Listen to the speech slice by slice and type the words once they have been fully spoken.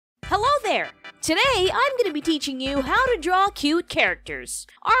Hello there! Today, I'm going to be teaching you how to draw cute characters.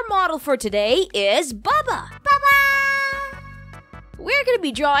 Our model for today is Bubba. We're going to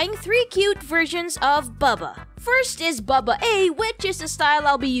be drawing 3 cute versions of Bubba. First is Bubba A, which is the style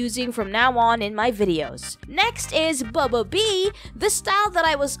I'll be using from now on in my videos. Next is Bubba B, the style that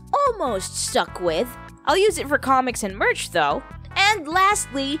I was almost stuck with. I'll use it for comics and merch though. And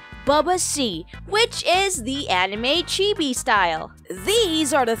lastly, Bubba C, which is the anime chibi style.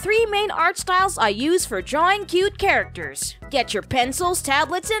 These are the 3 main art styles I use for drawing cute characters. Get your pencils,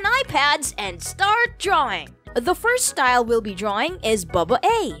 tablets, and iPads and start drawing. The first style we'll be drawing is Bubba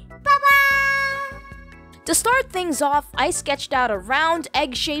A. To start things off, I sketched out a round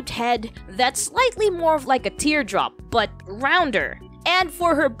egg-shaped head that's slightly more like a teardrop, but rounder. And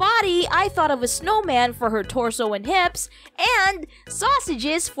for her body, I thought of a snowman for her torso and hips, and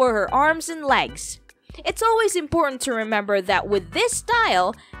sausages for her arms and legs. It's always important to remember that with this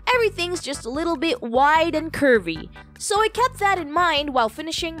style, everything's just a little bit wide and curvy. So I kept that in mind while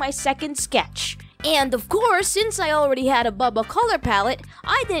finishing my second sketch. And of course, since I already had a Bubba color palette,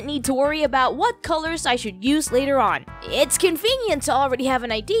 I didn't need to worry about what colors I should use later on. It's convenient to already have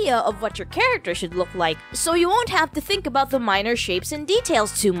an idea of what your character should look like, so you won't have to think about the minor shapes and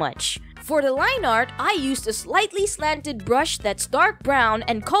details too much. For the line art, I used a slightly slanted brush that's dark brown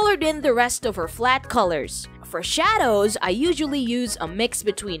and colored in the rest of her flat colors. For shadows, I usually use a mix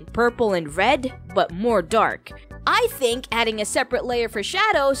between purple and red, but more dark. I think adding a separate layer for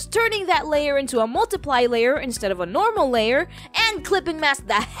shadows, turning that layer into a multiply layer instead of a normal layer, and clipping mask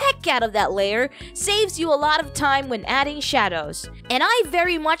the heck out of that layer saves you a lot of time when adding shadows. And I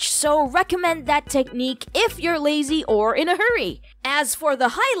very much so recommend that technique if you're lazy or in a hurry. As for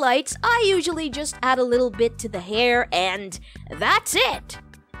the highlights, I usually just add a little bit to the hair and that's it.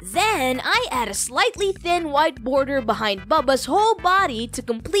 Then, I add a slightly thin white border behind Bubba's whole body to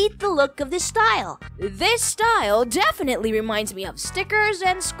complete the look of this style. This style definitely reminds me of stickers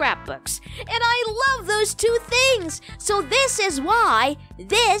and scrapbooks, and I love those 2 things, so this is why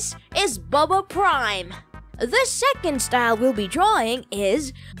this is Bubba Prime. The second style we'll be drawing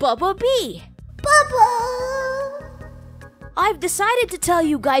is Bubba B. I've decided to tell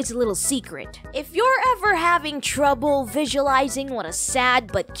you guys a little secret. If you're ever having trouble visualizing what a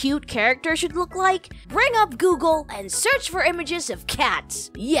sad but cute character should look like, bring up Google and search for images of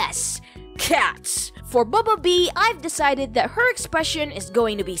cats. Yes, cats. For Bubba B, I've decided that her expression is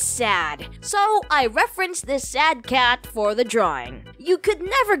going to be sad, so I referenced this sad cat for the drawing. You could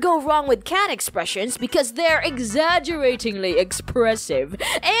never go wrong with cat expressions because they're exaggeratingly expressive,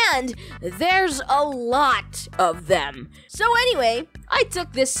 and there's a lot of them. So anyway, I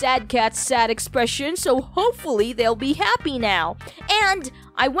took this sad cat's sad expression, so hopefully they'll be happy now. And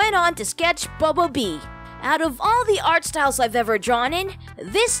I went on to sketch Bubba B. Out of all the art styles I've ever drawn in,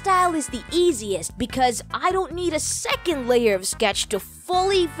 this style is the easiest because I don't need a second layer of sketch to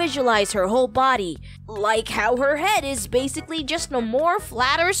fully visualize her whole body, like how her head is basically just a more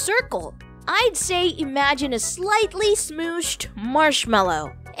flatter circle. I'd say imagine a slightly smooshed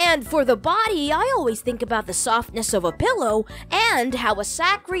marshmallow. And for the body, I always think about the softness of a pillow and how a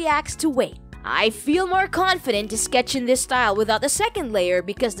sack reacts to weight. I feel more confident to sketch in this style without the second layer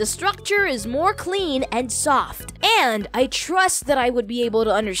because the structure is more clean and soft. And I trust that I would be able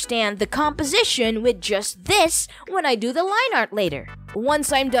to understand the composition with just this when I do the line art later.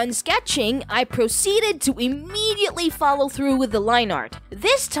 Once I'm done sketching, I proceeded to immediately follow through with the line art.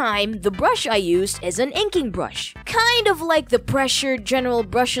 This time, the brush I used is an inking brush, kind of like the pressured general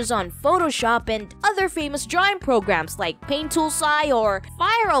brushes on Photoshop and other famous drawing programs like Paint Tool Sai or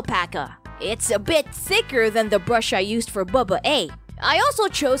Fire Alpaca. It's a bit thicker than the brush I used for Bubba A. I also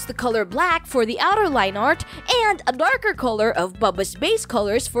chose the color black for the outer line art and a darker color of Bubba's base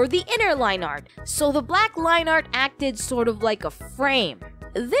colors for the inner line art, so the black line art acted sort of like a frame.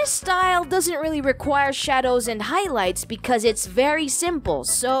 This style doesn't really require shadows and highlights because it's very simple,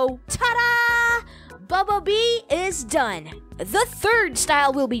 so ta-da! Bubba B is done. The third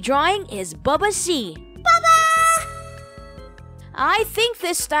style we'll be drawing is Bubba C. I think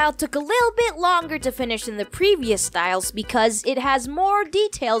this style took a little bit longer to finish than the previous styles because it has more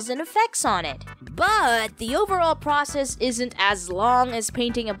details and effects on it. But the overall process isn't as long as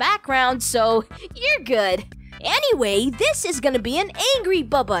painting a background, so you're good. Anyway, this is gonna be an angry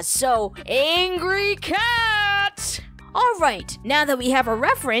Bubba, so angry cat! Alright, now that we have a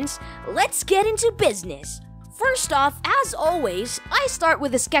reference, let's get into business. First off, as always, I start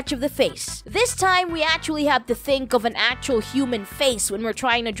with a sketch of the face. This time, we actually have to think of an actual human face when we're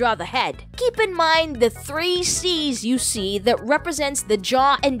trying to draw the head. Keep in mind the 3 C's you see that represents the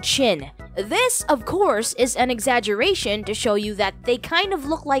jaw and chin. This, of course, is an exaggeration to show you that they kind of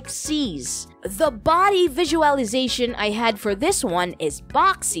look like C's. The body visualization I had for this one is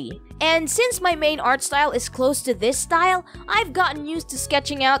boxy. And since my main art style is close to this style, I've gotten used to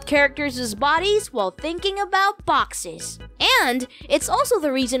sketching out characters' bodies while thinking about boxes. And it's also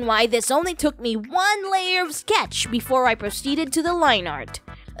the reason why this only took me one layer of sketch before I proceeded to the line art.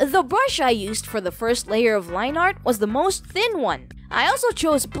 The brush I used for the first layer of line art was the most thin one. I also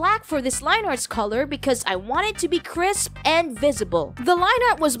chose black for this line art's color because I wanted to be crisp and visible. The line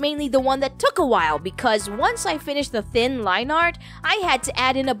art was mainly the one that took a while because once I finished the thin line art, I had to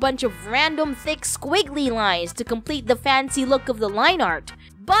add in a bunch of random thick squiggly lines to complete the fancy look of the line art.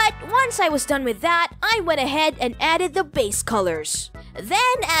 But once I was done with that, I went ahead and added the base colors. Then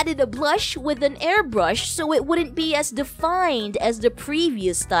added a blush with an airbrush so it wouldn't be as defined as the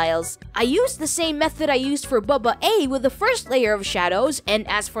previous styles. I used the same method I used for Bubba A with the first layer of shadows, and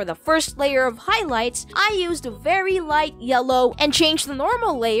as for the first layer of highlights, I used a very light yellow and changed the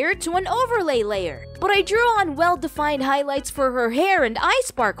normal layer to an overlay layer. But I drew on well-defined highlights for her hair and eye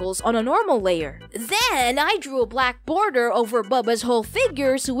sparkles on a normal layer. Then I drew a black border over Bubba's whole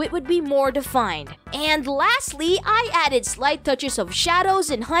figure so it would be more defined. And lastly, I added slight touches of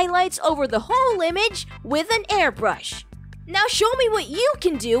shadows and highlights over the whole image with an airbrush. Now show me what you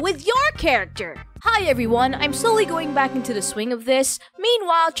can do with your character! Hi everyone, I'm slowly going back into the swing of this.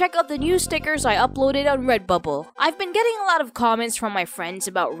 Meanwhile, check out the new stickers I uploaded on Redbubble. I've been getting a lot of comments from my friends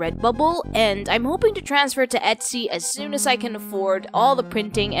about Redbubble, and I'm hoping to transfer to Etsy as soon as I can afford all the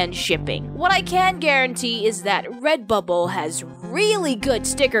printing and shipping. What I can guarantee is that Redbubble has really good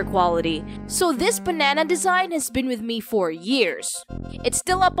sticker quality, so this banana design has been with me for years. It's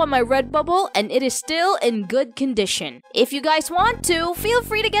still up on my Redbubble, and it is still in good condition. If you guys want to, feel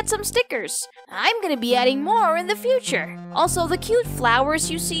free to get some stickers. I'm gonna be adding more in the future. Also, the cute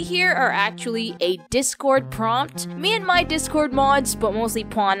flowers you see here are actually a Discord prompt. Me and my Discord mods, but mostly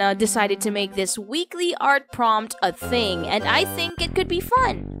Pana, decided to make this weekly art prompt a thing, and I think it could be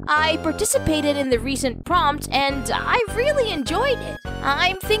fun. I participated in the recent prompt, and I really enjoyed it.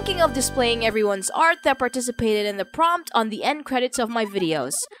 I'm thinking of displaying everyone's art that participated in the prompt on the end credits of my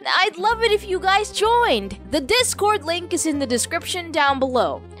videos. I'd love it if you guys joined! The Discord link is in the description down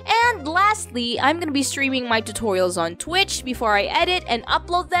below. And lastly, I'm gonna be streaming my tutorials on Twitch before I edit and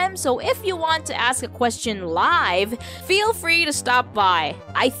upload them, so if you want to ask a question live, feel free to stop by.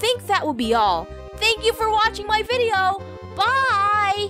 I think that will be all. Thank you for watching my video! Bye!